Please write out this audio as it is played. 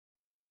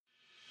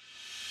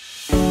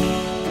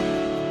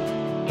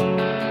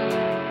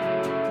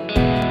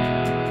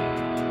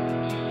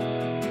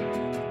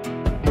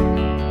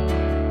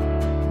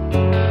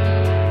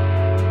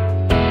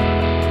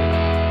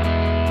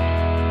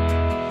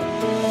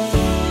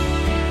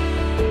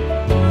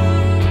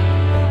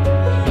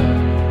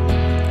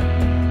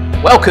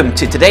Welcome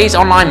to today's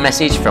online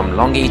message from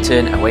Long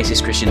Eaton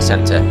Oasis Christian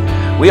Centre.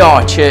 We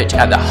are a church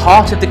at the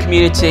heart of the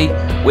community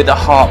with a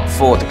heart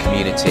for the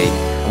community.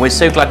 And we're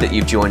so glad that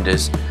you've joined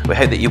us. We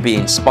hope that you'll be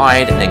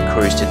inspired and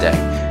encouraged today.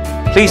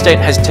 Please don't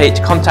hesitate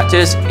to contact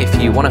us. If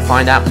you want to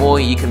find out more,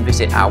 you can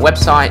visit our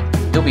website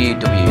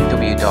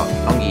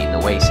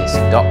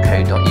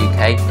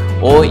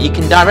www.longeatonoasis.co.uk or you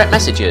can direct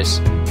message us.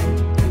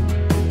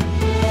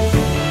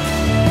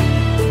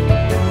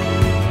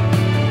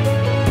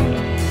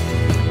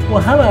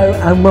 Well, hello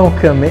and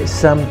welcome.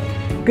 It's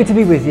good to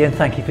be with you and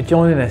thank you for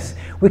joining us.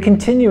 We're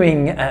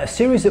continuing a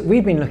series that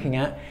we've been looking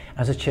at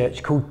as a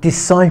church called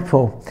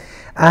Disciple.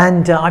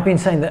 And I've been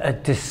saying that a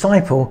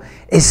disciple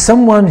is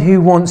someone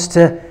who wants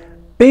to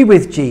be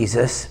with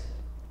Jesus,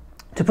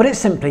 to put it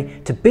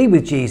simply, to be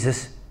with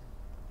Jesus,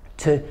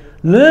 to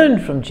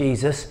learn from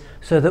Jesus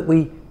so that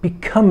we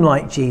become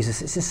like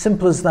Jesus. It's as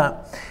simple as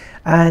that.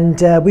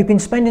 And we've been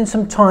spending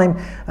some time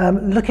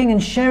looking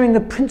and sharing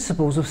the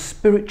principles of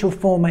spiritual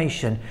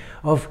formation,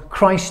 of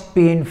Christ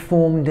being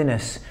formed in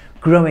us,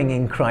 growing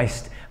in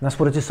Christ. And that's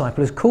what a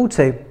disciple is called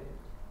to.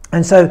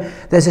 And so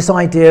there's this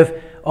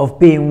idea of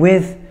being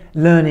with,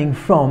 learning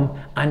from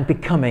and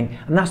becoming.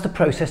 And that's the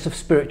process of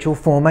spiritual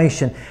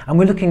formation. And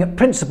we're looking at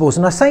principles.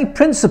 And I say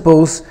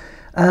principles,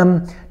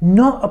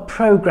 not a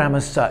program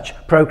as such.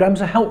 Programs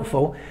are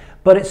helpful,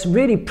 but it's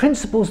really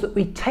principles that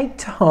we take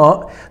to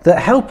heart that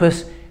help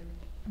us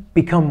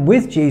become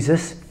with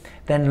Jesus,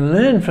 then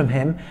learn from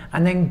him,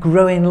 and then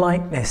grow in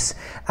likeness.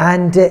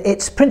 And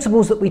it's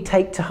principles that we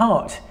take to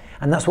heart.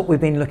 And that's what we've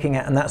been looking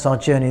at, and that's our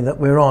journey that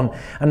we're on.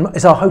 And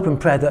it's our hope and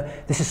prayer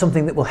that this is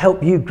something that will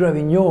help you grow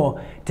in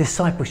your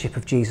discipleship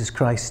of Jesus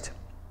Christ.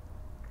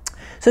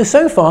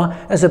 So far,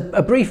 as a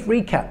brief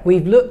recap,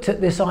 we've looked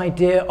at this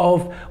idea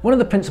of one of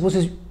the principles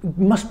is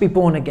must be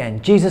born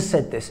again. Jesus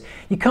said this.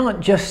 You can't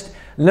just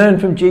learn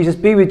from Jesus,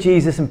 be with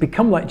Jesus and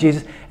become like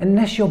Jesus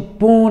unless you're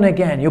born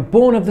again. You're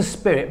born of the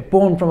Spirit,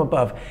 born from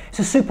above. It's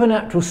a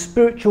supernatural,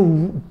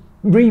 spiritual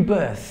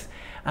rebirth.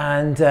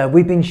 And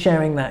we've been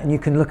sharing that, and you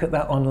can look at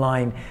that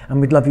online, and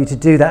we'd love you to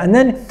do that. And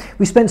then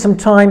we spent some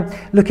time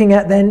looking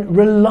at then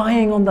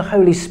relying on the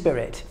Holy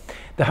Spirit.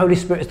 The Holy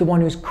Spirit is the one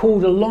who's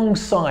called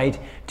alongside,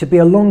 to be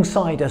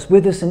alongside us,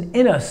 with us and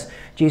in us.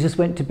 Jesus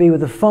went to be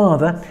with the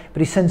Father, but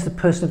he sends the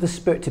person of the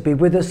Spirit to be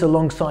with us,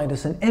 alongside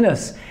us and in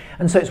us.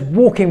 And so it's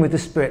walking with the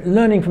Spirit,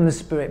 learning from the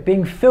Spirit,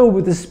 being filled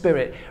with the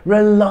Spirit,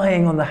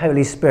 relying on the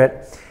Holy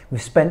Spirit.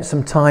 We've spent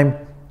some time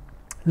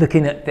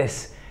looking at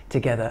this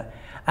together.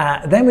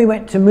 Then we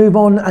went to move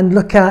on and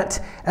look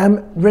at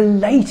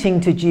relating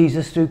to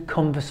Jesus through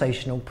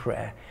conversational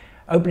prayer,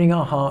 opening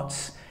our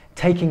hearts,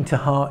 taking to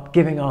heart,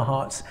 giving our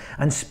hearts,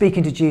 and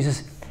speaking to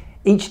Jesus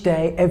each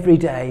day, every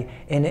day,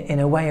 in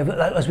a way of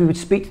as we would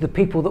speak to the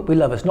people that we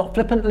love us, not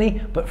flippantly,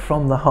 but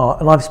from the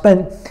heart. And I've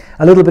spent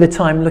a little bit of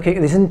time looking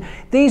at this, and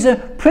these are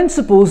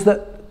principles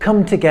that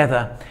come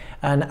together.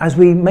 And as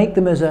we make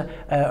them as a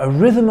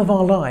rhythm of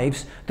our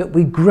lives, that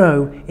we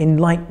grow in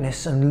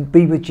likeness and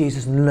be with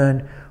Jesus and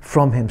learn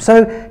from him.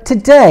 So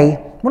today,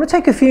 I want to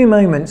take a few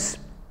moments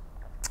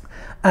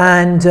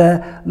and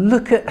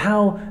look at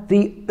how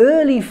the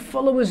early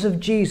followers of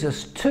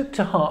Jesus took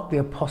to heart the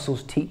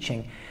apostles'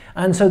 teaching.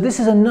 And so this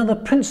is another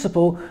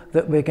principle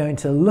that we're going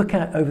to look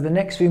at over the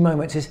next few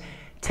moments, is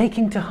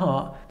taking to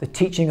heart the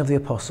teaching of the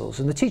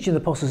apostles. And the teaching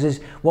of the apostles is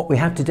what we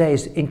have today,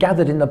 is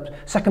gathered in the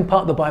second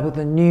part of the Bible,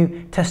 the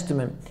New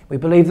Testament. We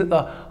believe that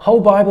the whole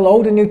Bible,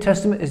 Old and New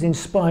Testament, is the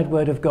inspired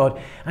word of God,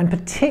 and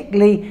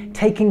particularly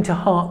taking to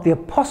heart the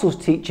apostles'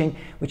 teaching,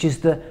 which is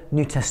the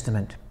New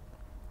Testament.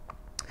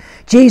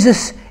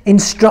 Jesus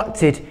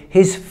instructed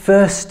his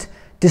first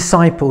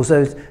disciples,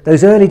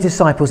 those early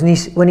disciples, and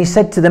when he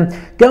said to them,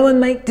 "Go and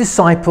make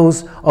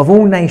disciples of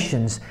all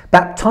nations,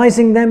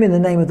 baptizing them in the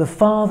name of the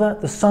Father,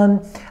 the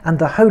Son, and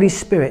the Holy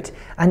Spirit,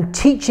 and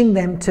teaching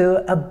them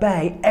to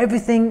obey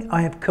everything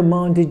I have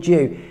commanded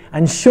you.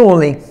 And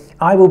surely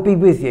I will be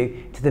with you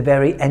to the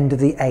very end of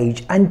the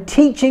age." And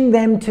teaching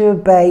them to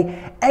obey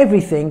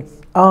everything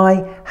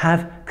I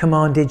have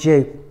commanded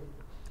you.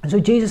 And so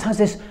Jesus has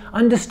this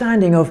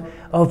understanding of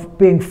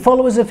being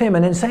followers of him,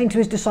 and then saying to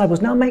his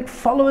disciples, now make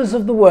followers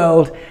of the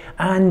world,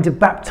 and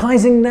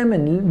baptizing them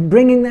and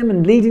bringing them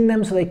and leading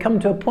them so they come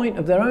to a point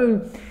of their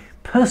own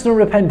personal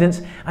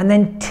repentance, and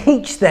then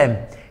teach them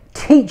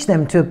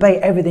to obey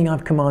everything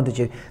I've commanded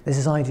you. There's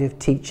this idea of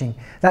teaching.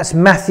 That's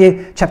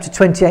Matthew chapter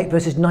 28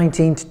 verses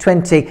 19 to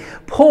 20.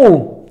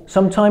 Paul,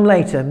 sometime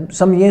later,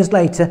 some years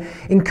later,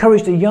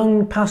 encouraged a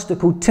young pastor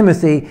called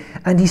Timothy,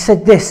 and he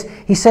said this.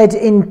 He said,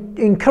 in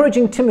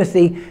encouraging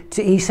Timothy,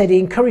 he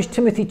encouraged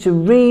Timothy to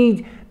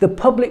read the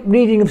public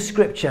reading of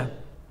Scripture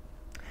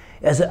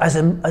as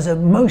a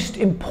most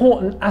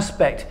important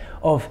aspect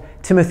of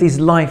Timothy's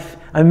life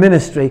and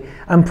ministry.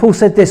 And Paul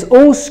said this: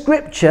 all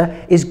Scripture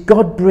is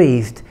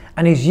God-breathed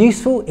and is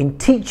useful in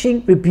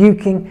teaching,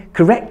 rebuking,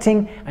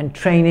 correcting, and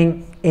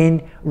training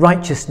in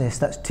righteousness.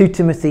 That's 2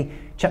 Timothy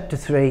chapter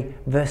 3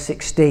 verse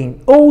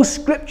 16. All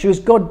Scripture is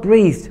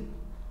God-breathed.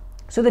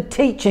 So the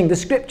teaching, the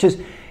Scriptures,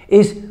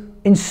 is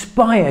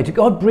inspired.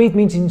 God breathed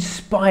means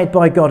inspired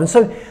by God. And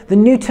so the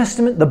New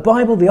Testament, the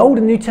Bible, the Old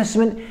and New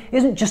Testament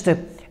isn't just a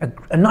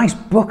nice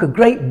book, a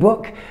great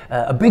book,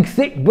 a big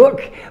thick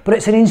book, but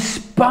it's an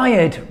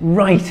inspired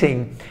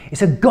writing.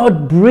 It's a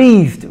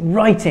God-breathed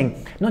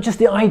writing. Not just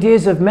the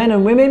ideas of men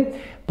and women,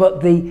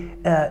 but the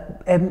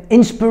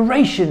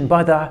inspiration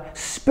by the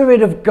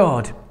Spirit of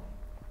God.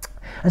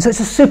 And so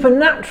it's a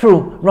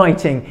supernatural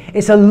writing.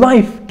 It's a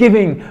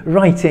life-giving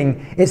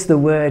writing. It's the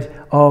Word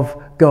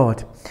of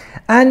God.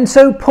 And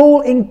so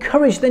Paul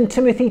encouraged then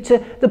Timothy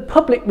to the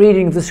public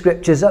reading of the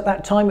Scriptures. At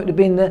that time it would have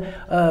been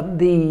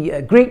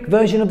the Greek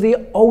version of the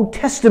Old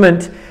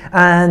Testament.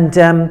 And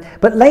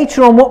but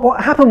later on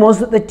what happened was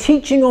that the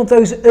teaching of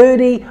those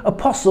early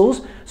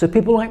apostles, so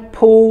people like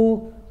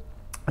Paul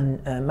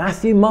and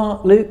Matthew,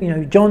 Mark, Luke,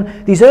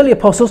 John, these early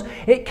apostles,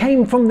 it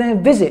came from their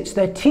visits,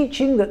 their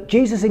teaching, that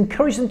Jesus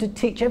encouraged them to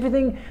teach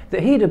everything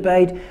that he had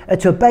obeyed,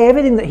 to obey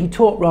everything that he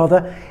taught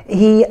rather.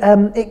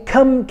 It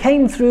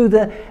came through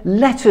the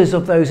letters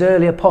of those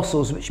early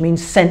apostles, which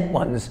means sent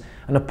ones.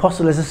 An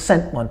apostle is a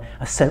sent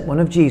one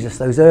of Jesus,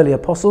 those early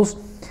apostles.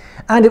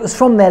 And it was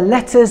from their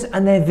letters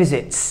and their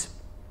visits.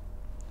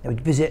 They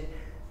would visit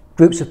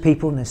groups of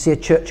people and they'd see a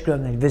church grow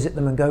and they'd visit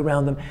them and go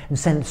around them and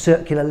send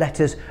circular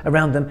letters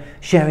around them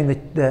sharing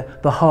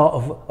the heart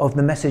of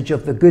the message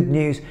of the good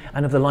news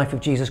and of the life of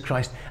Jesus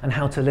Christ and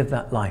how to live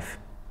that life.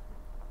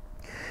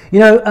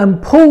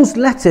 Paul's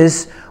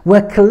letters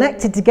were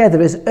collected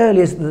together as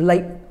early as the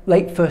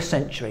late first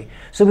century.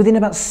 So within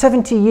about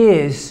 70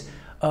 years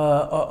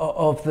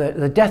of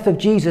the death of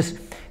Jesus,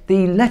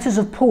 the letters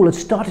of Paul had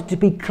started to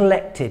be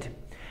collected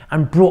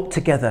and brought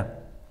together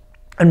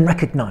and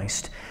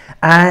recognised.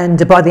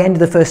 And by the end of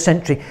the first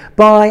century,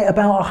 by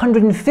about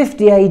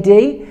 150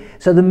 AD,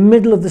 so the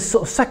middle of the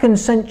sort of second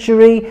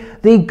century,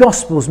 the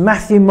Gospels,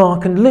 Matthew,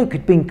 Mark and Luke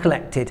had been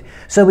collected.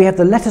 So we have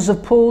the letters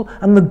of Paul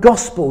and the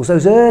Gospels,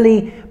 those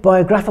early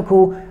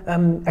biographical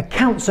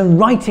accounts and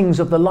writings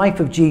of the life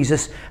of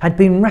Jesus had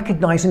been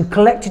recognised and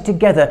collected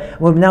together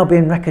and were now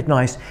being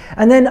recognised.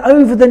 And then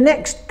over the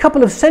next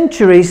couple of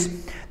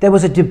centuries, there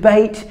was a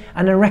debate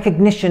and a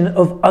recognition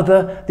of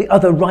the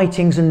other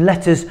writings and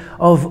letters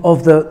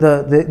of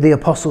the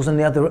apostles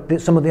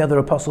and some of the other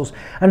apostles.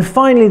 And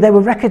finally, they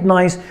were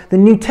recognised. The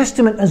New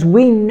Testament as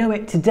we know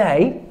it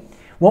today,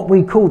 what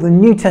we call the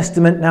New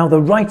Testament now,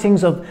 the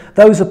writings of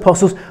those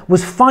apostles,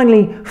 was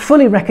finally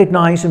fully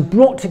recognised and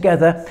brought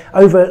together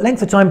over a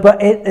length of time,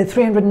 but at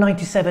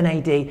 397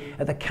 AD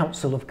at the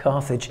Council of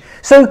Carthage.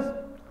 So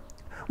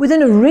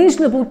within a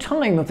reasonable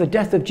time of the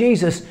death of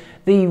Jesus,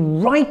 the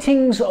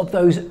writings of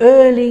those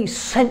early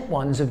sent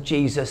ones of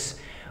Jesus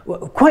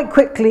quite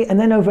quickly and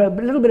then over a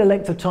little bit of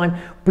length of time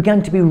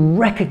began to be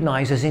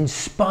recognised as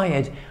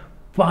inspired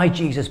by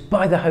Jesus,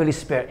 by the Holy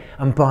Spirit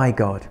and by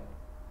God.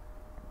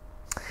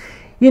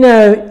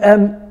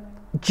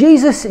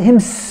 Jesus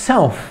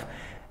himself,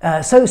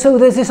 so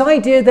there's this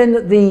idea then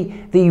that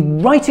the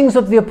writings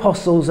of the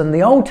apostles and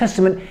the Old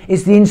Testament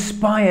is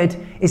inspired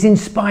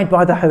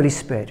by the Holy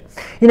Spirit.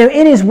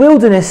 In his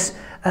wilderness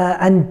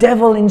and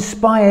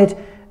devil-inspired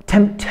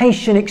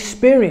temptation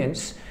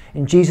experience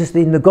in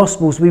the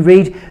Gospels, we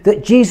read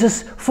that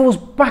Jesus falls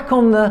back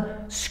on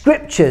the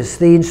Scriptures,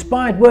 the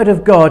inspired Word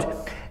of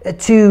God,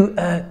 to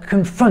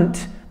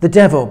confront the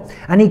devil.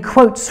 And he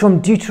quotes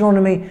from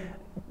Deuteronomy,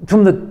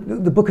 from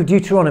the book of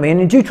Deuteronomy. And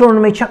in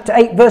Deuteronomy chapter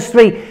 8 verse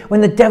 3,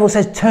 when the devil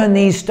says, "Turn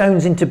these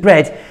stones into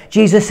bread,"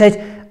 Jesus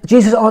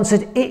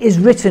answered, "It is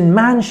written,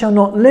 man shall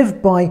not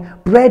live by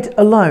bread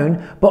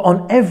alone, but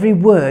on every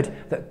word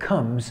that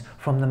comes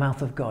from the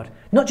mouth of God."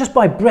 Not just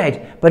by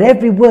bread, but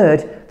every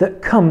word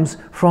that comes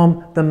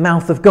from the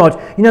mouth of God.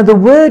 The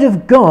Word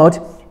of God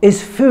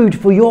is food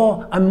for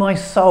your and my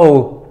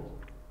soul.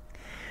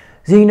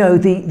 So,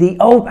 the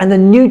Old and the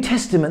New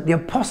Testament, the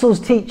apostles'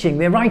 teaching,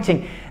 their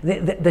writing,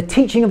 the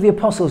teaching of the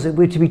apostles that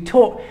we're to be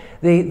taught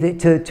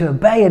to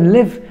obey and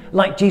live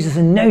like Jesus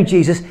and know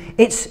Jesus,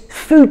 it's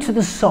food to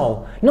the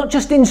soul. Not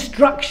just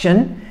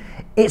instruction,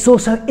 it's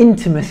also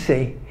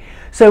intimacy.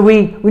 So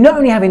we not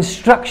only have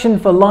instruction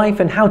for life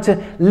and how to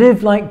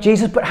live like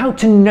Jesus, but how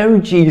to know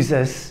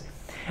Jesus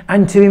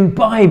and to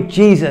imbibe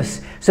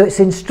Jesus. So it's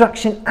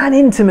instruction and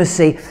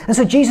intimacy. And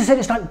so Jesus said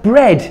it's like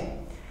bread.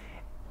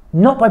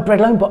 Not by bread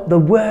alone, but the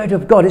Word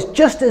of God. It's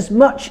just as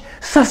much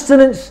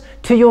sustenance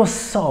to your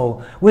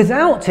soul.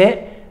 Without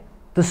it,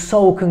 the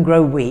soul can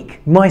grow weak.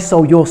 My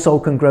soul, your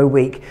soul can grow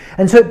weak.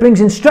 And so it brings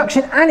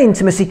instruction and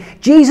intimacy.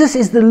 Jesus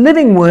is the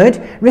living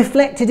Word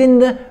reflected in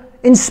the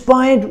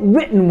inspired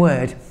written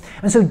Word.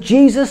 And so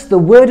Jesus, the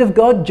Word of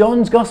God,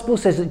 John's Gospel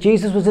says that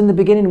Jesus was in the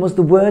beginning and was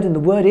the Word, and the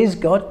Word is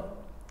God.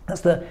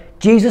 That's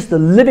Jesus, the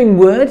living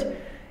Word,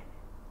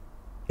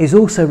 is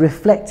also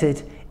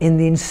reflected in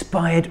the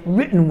inspired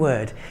written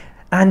Word.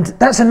 And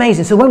that's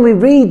amazing. So when we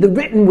read the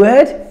written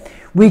Word,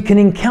 we can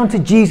encounter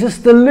Jesus,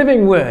 the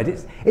living Word.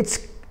 It's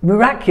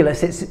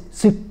miraculous,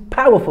 it's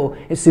powerful,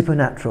 it's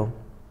supernatural.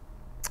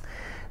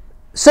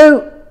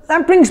 So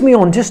that brings me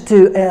on just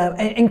to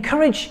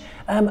encourage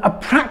a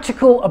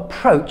practical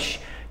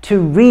approach to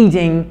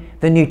reading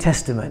the New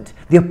Testament,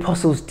 the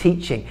apostles'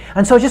 teaching.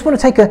 And so I just want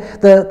to take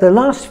the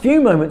last few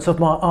moments of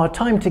our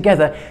time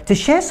together to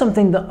share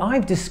something that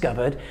I've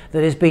discovered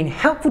that has been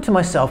helpful to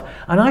myself,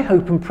 and I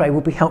hope and pray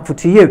will be helpful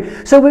to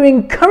you. So we're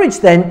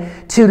encouraged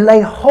then to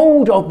lay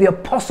hold of the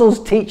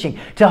apostles' teaching,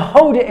 to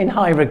hold it in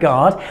high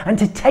regard and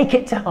to take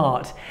it to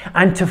heart,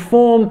 and to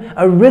form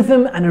a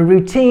rhythm and a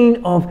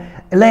routine of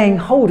laying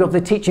hold of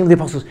the teaching of the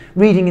apostles,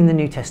 reading in the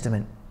New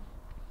Testament.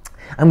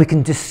 And we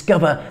can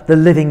discover the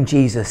living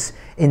Jesus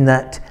in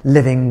that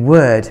living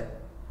word.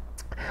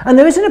 And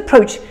there is an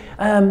approach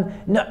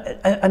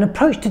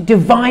to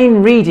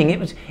divine reading. It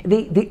was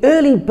the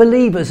early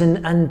believers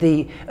and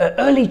the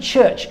early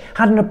church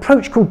had an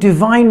approach called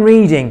divine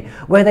reading,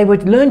 where they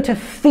would learn to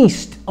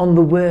feast on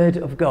the word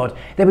of God.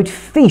 They would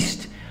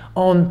feast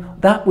on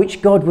that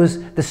which God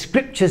was, the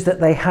scriptures that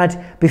they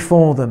had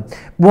before them.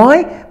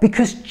 Why?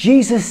 Because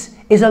Jesus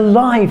is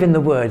alive in the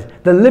word.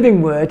 The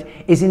living word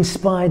is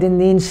inspired in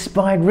the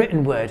inspired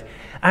written word.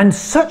 And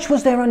such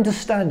was their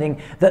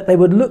understanding that they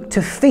would look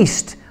to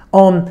feast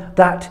on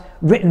that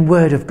written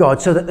word of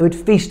God, so that they would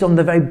feast on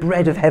the very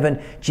bread of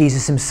heaven,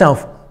 Jesus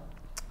himself.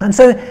 And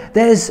so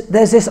there's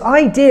this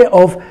idea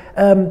of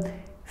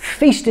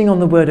feasting on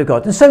the word of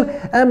God. And so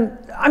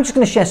I'm just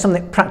going to share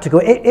something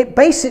practical. It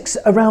basics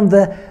around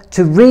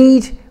to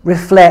read,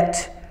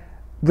 reflect,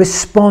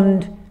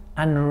 respond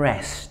and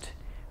rest.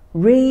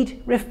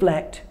 Read,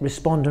 reflect,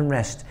 respond and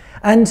rest.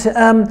 And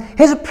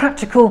here's a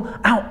practical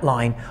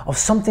outline of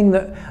something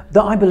that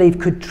I believe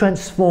could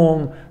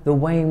transform the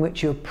way in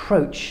which you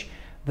approach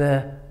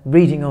the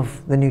reading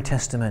of the New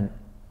Testament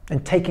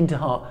and taking to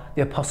heart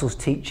the apostles'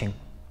 teaching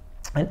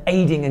and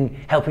aiding and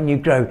helping you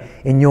grow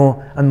in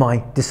your and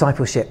my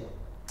discipleship.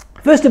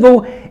 First of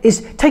all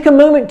is take a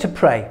moment to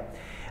pray.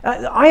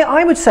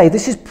 I would say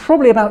this is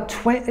probably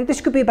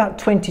this could be about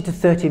 20 to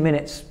 30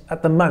 minutes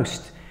at the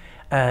most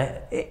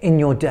in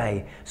your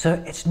day. So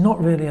it's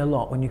not really a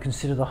lot when you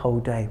consider the whole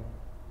day.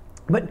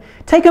 But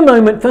take a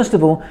moment, first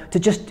of all, to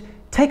just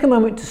take a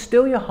moment to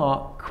still your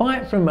heart,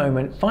 quiet for a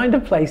moment, find a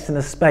place and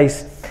a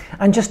space,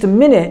 and just a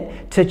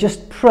minute to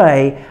just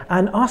pray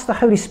and ask the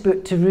Holy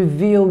Spirit to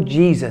reveal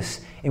Jesus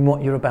in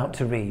what you're about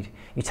to read.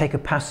 You take a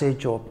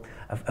passage or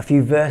a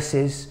few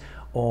verses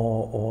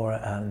or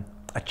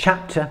a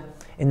chapter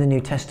in the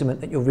New Testament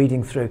that you're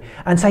reading through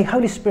and say,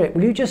 Holy Spirit,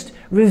 will you just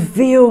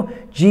reveal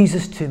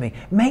Jesus to me?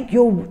 Make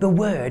the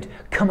word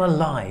come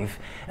alive.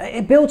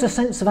 It builds a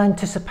sense of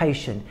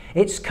anticipation.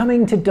 It's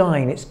coming to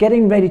dine. It's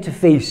getting ready to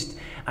feast.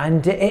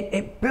 And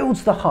it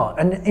builds the heart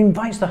and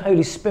invites the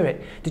Holy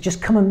Spirit to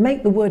just come and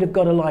make the word of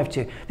God alive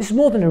to you. This is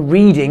more than a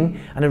reading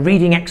and a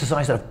reading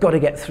exercise that I've got to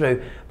get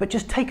through. But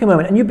just take a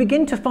moment and you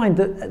begin to find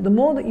that the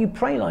more that you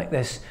pray like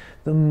this,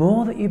 the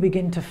more that you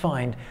begin to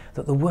find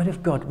that the word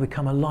of God will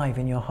become alive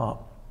in your heart.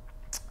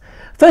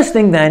 First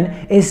thing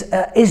then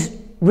is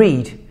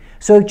read.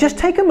 So just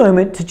take a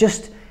moment to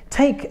just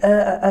take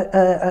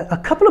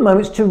a couple of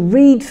moments to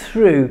read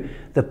through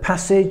the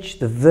passage,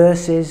 the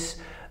verses,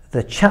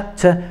 the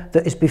chapter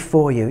that is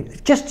before you.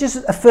 Just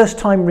a first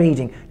time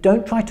reading.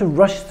 Don't try to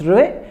rush through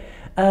it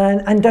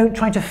and don't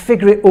try to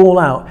figure it all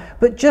out.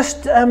 But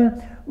just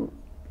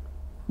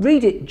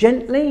read it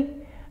gently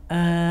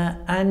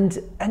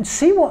and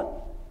see what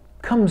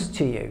comes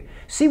to you.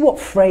 See what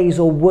phrase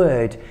or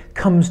word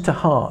comes to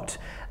heart.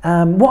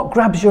 What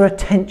grabs your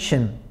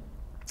attention,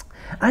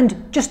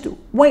 and just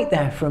wait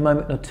there for a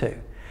moment or two.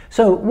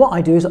 So what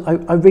I do is I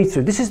read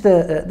through. This is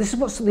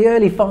what the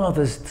early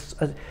fathers,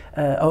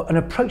 an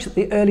approach that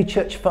the early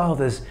church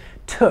fathers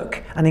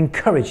took and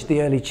encouraged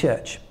the early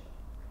church.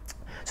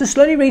 So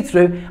slowly read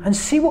through and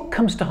see what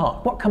comes to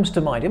heart, what comes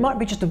to mind. It might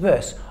be just a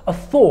verse, a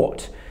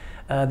thought.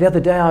 The other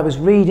day I was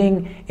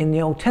reading in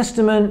the Old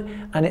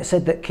Testament and it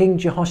said that King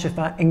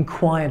Jehoshaphat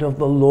inquired of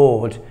the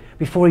Lord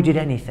before he did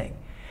anything.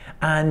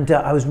 And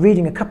I was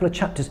reading a couple of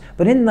chapters,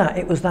 but in that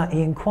it was that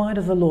he inquired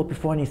of the Lord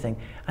before anything.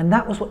 And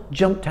that was what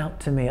jumped out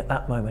to me at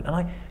that moment. And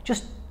I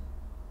just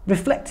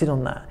reflected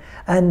on that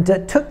and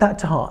took that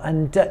to heart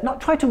and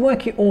not try to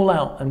work it all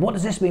out. And what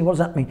does this mean? What does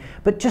that mean?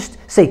 But just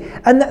see.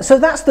 And so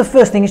that's the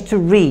first thing, is to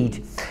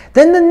read.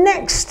 Then the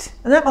next,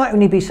 and that might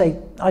only be,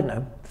 say, I don't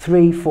know,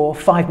 3, 4,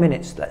 5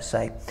 minutes, let's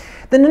say.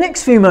 Then the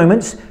next few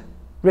moments,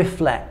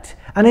 reflect.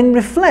 And in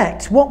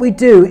reflect, what we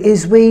do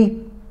is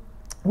we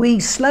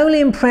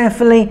slowly and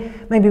prayerfully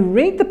maybe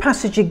read the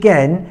passage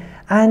again,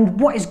 and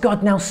what is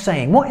God now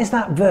saying? What is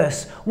that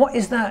verse? What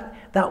is that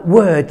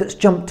word that's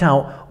jumped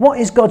out? What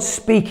is God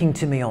speaking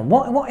to me on?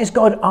 What is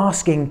God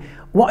asking?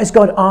 What is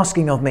God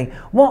asking of me?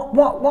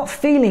 What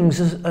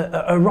feelings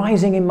are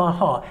rising in my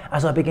heart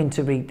as I begin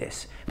to read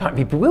this? It might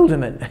be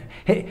bewilderment.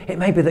 It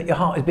may be that your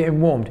heart is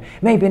being warmed.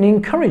 It may be an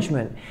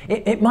encouragement.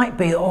 It might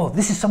be, oh,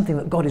 this is something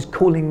that God is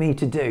calling me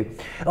to do.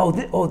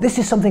 Or this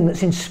is something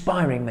that's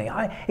inspiring me.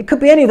 It could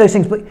be any of those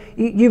things, but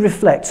you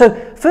reflect.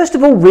 So first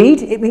of all,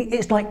 read.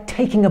 It's like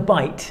taking a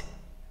bite.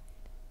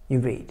 You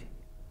read.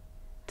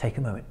 Take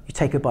a moment. You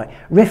take a bite.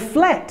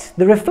 Reflect.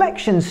 The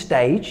reflection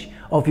stage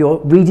of your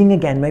reading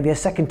again, maybe a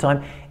second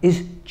time,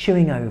 is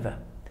chewing over.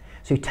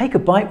 So you take a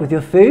bite with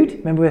your food,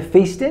 remember we're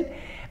feasting,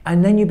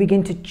 and then you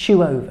begin to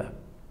chew over.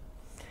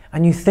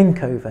 And you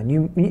think over, and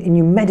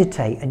you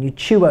meditate, and you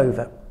chew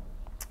over.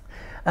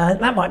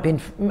 That might be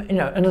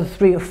another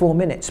 3 or 4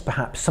 minutes,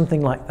 perhaps,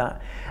 something like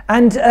that.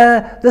 And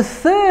the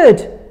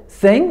third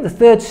thing, the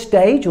third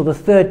stage, or the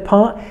third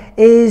part,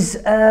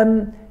 is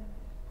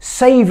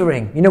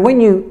savouring. You know,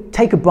 when you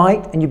take a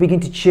bite and you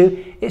begin to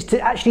chew, it's to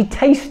actually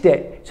taste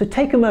it. So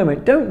take a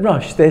moment, don't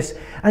rush this,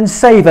 and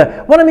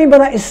savour. What I mean by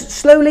that is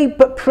slowly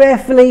but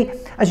prayerfully,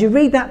 as you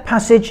read that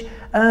passage,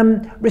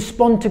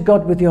 respond to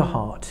God with your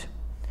heart.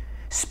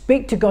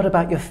 Speak to God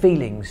about your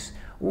feelings,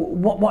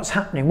 what's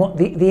happening, what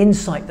the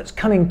insight that's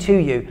coming to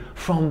you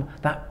from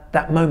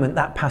that moment,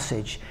 that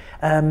passage.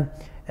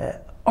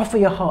 Offer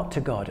your heart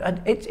to God.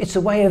 And it's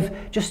a way of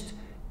just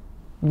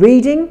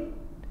reading,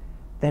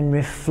 then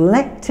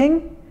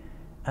reflecting,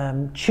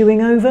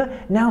 chewing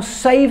over. Now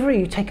savoury,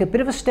 you take a bit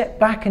of a step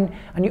back and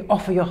you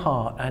offer your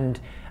heart and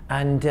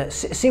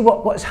see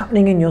what's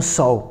happening in your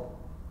soul.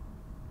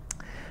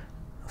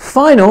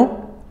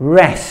 Final,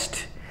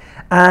 rest.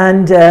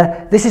 And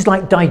this is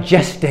like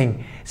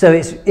digesting. So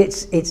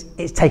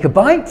it's take a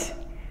bite,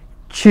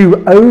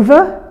 chew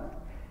over,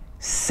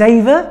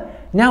 savour,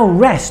 now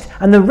rest.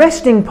 And the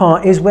resting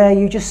part is where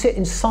you just sit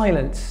in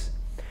silence.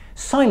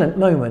 Silent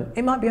moment.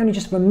 It might be only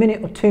just for a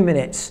minute or 2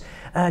 minutes.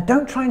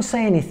 Don't try and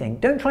say anything.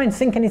 Don't try and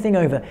think anything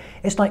over.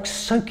 It's like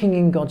soaking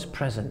in God's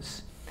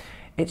presence.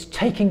 It's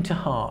taking to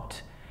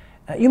heart.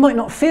 You might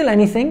not feel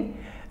anything.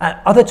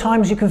 Other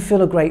times you can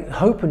feel a great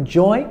hope and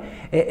joy.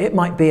 It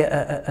might be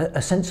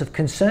a sense of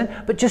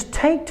concern. But just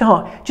take to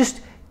heart.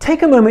 Just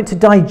take a moment to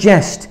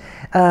digest.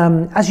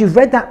 As you've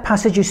read that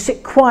passage, you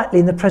sit quietly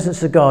in the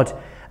presence of God,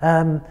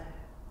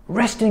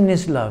 resting in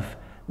His love.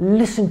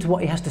 Listen to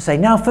what He has to say.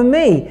 Now, for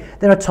me,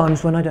 there are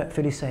times when I don't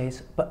feel He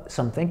says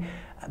something,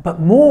 but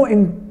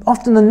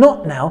often than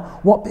not now,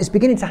 what is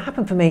beginning to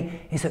happen for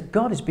me is that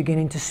God is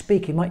beginning to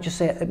speak. He might just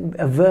say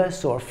a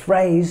verse or a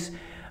phrase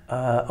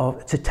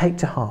to take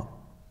to heart.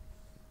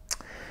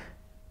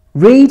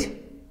 Read,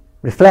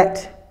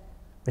 reflect,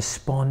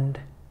 respond,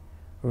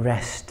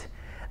 rest.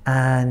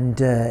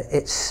 And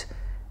it's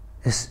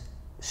as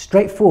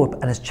straightforward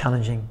and as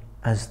challenging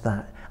as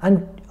that.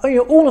 And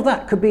all of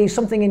that could be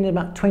something in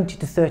about 20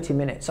 to 30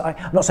 minutes.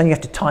 I'm not saying you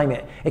have to time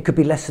it. It could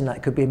be less than that.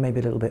 It could be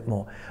maybe a little bit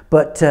more.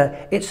 But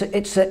it's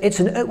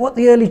what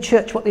the early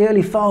church, what the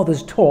early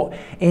fathers taught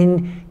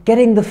in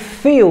getting the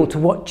feel to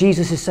what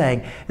Jesus is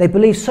saying. They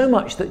believe so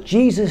much that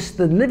Jesus,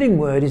 the living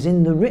word, is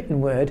in the written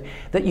word,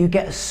 that you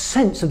get a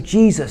sense of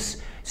Jesus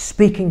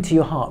speaking to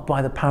your heart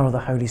by the power of the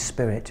Holy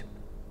Spirit.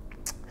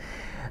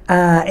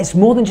 It's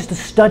more than just a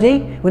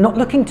study. We're not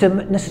looking to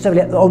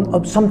necessarily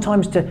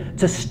sometimes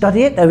to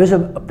study it.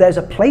 There's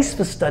a place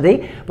for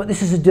study, but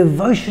this is a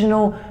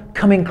devotional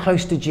coming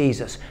close to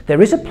Jesus. There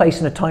is a place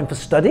and a time for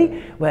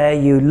study where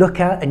you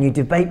look at and you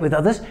debate with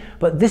others,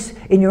 but this,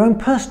 in your own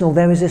personal,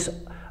 there is this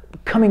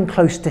coming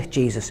close to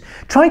Jesus.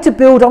 Try to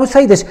build a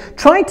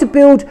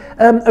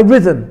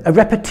rhythm, a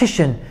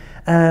repetition,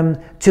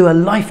 to a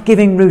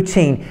life-giving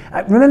routine.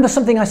 Remember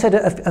something I said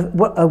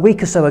a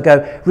week or so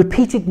ago,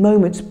 repeated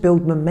moments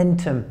build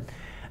momentum.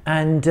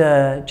 And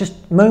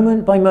just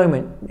moment by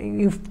moment,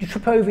 you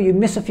trip over, you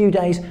miss a few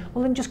days,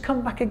 well then just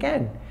come back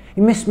again.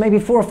 You miss maybe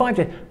 4 or 5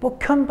 days, well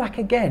come back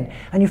again.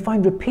 And you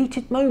find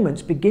repeated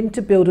moments begin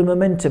to build a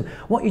momentum.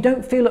 What you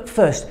don't feel at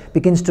first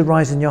begins to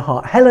rise in your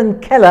heart. Helen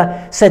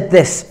Keller said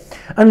this: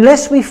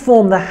 unless we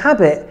form the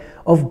habit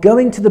of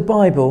going to the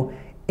Bible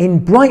in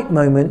bright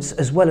moments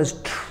as well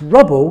as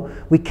trouble,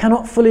 we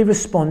cannot fully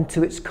respond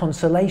to its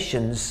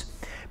consolations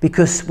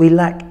because we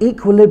lack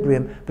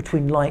equilibrium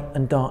between light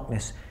and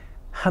darkness.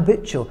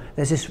 Habitual.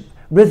 There's this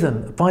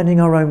rhythm, finding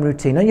our own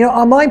routine.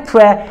 And my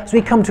prayer as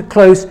we come to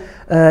close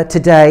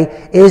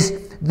today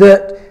is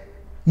that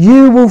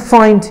you will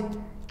find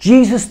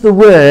Jesus the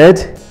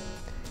Word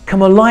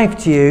come alive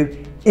to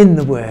you in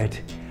the Word.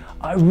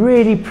 I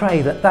really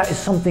pray that is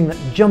something that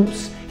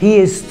jumps. He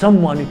is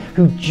someone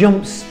who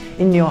jumps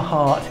in your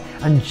heart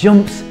and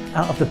jumps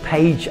out of the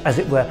page, as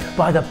it were,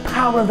 by the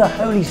power of the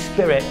Holy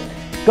Spirit.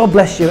 God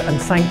bless you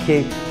and thank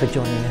you for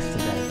joining us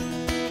today.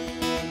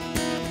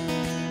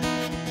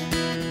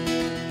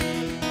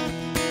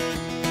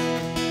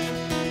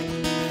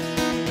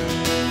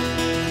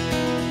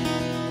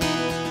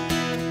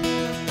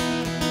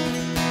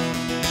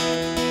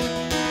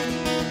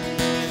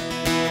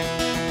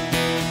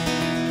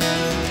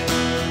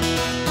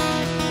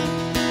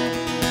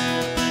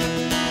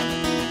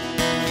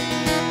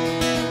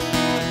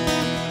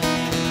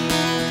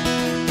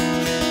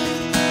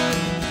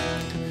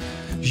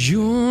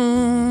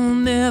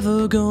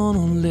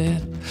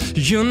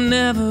 You're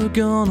never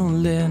gonna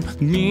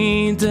let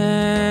me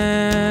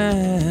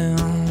down.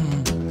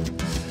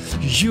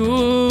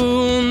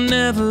 You're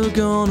never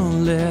gonna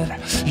let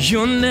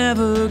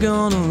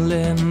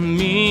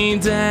me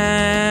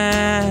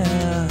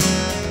down.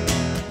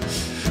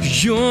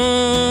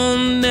 You're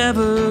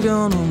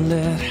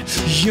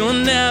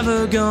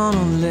never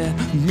gonna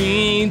let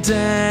me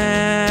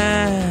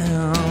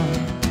down.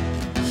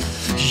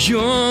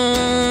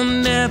 You're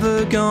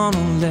never gonna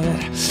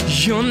let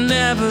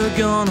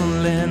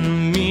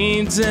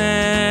me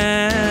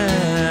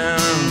down.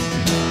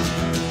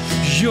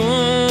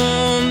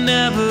 You're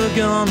never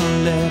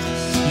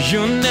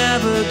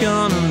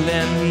gonna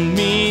let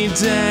me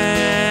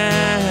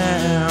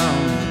down.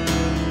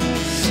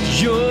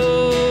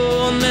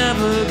 You're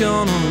never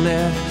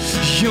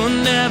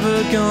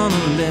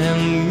gonna let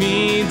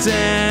me down.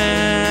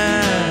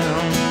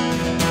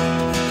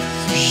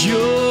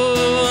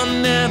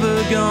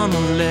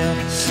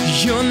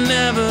 You're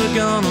never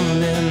gonna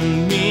let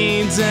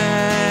me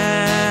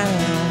down.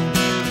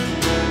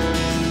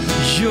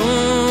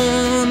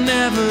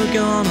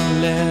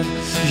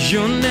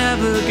 You're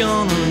never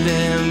gonna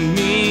let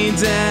me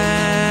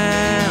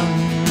down.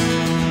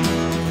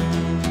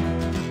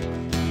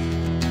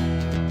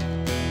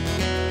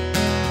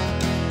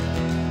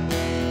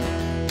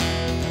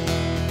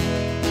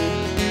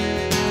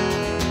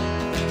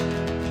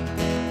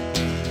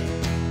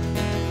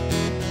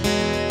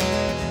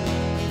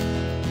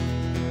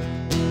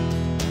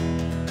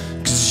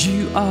 'Cause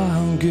you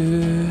are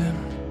good,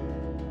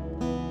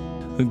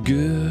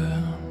 good.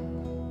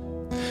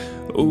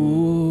 Oh,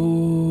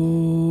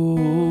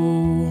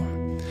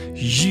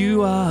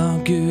 you are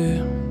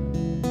good,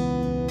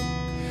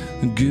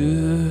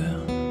 good.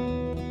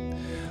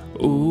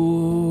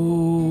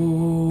 Oh,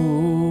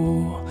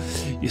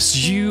 yes,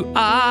 you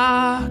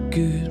are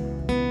good,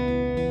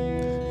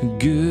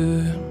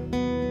 good.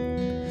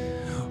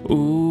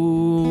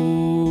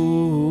 Oh,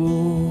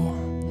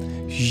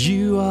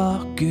 you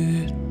are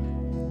good,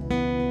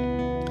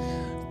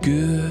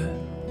 good.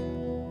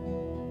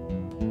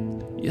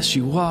 Yes,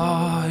 you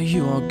are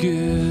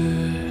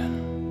good.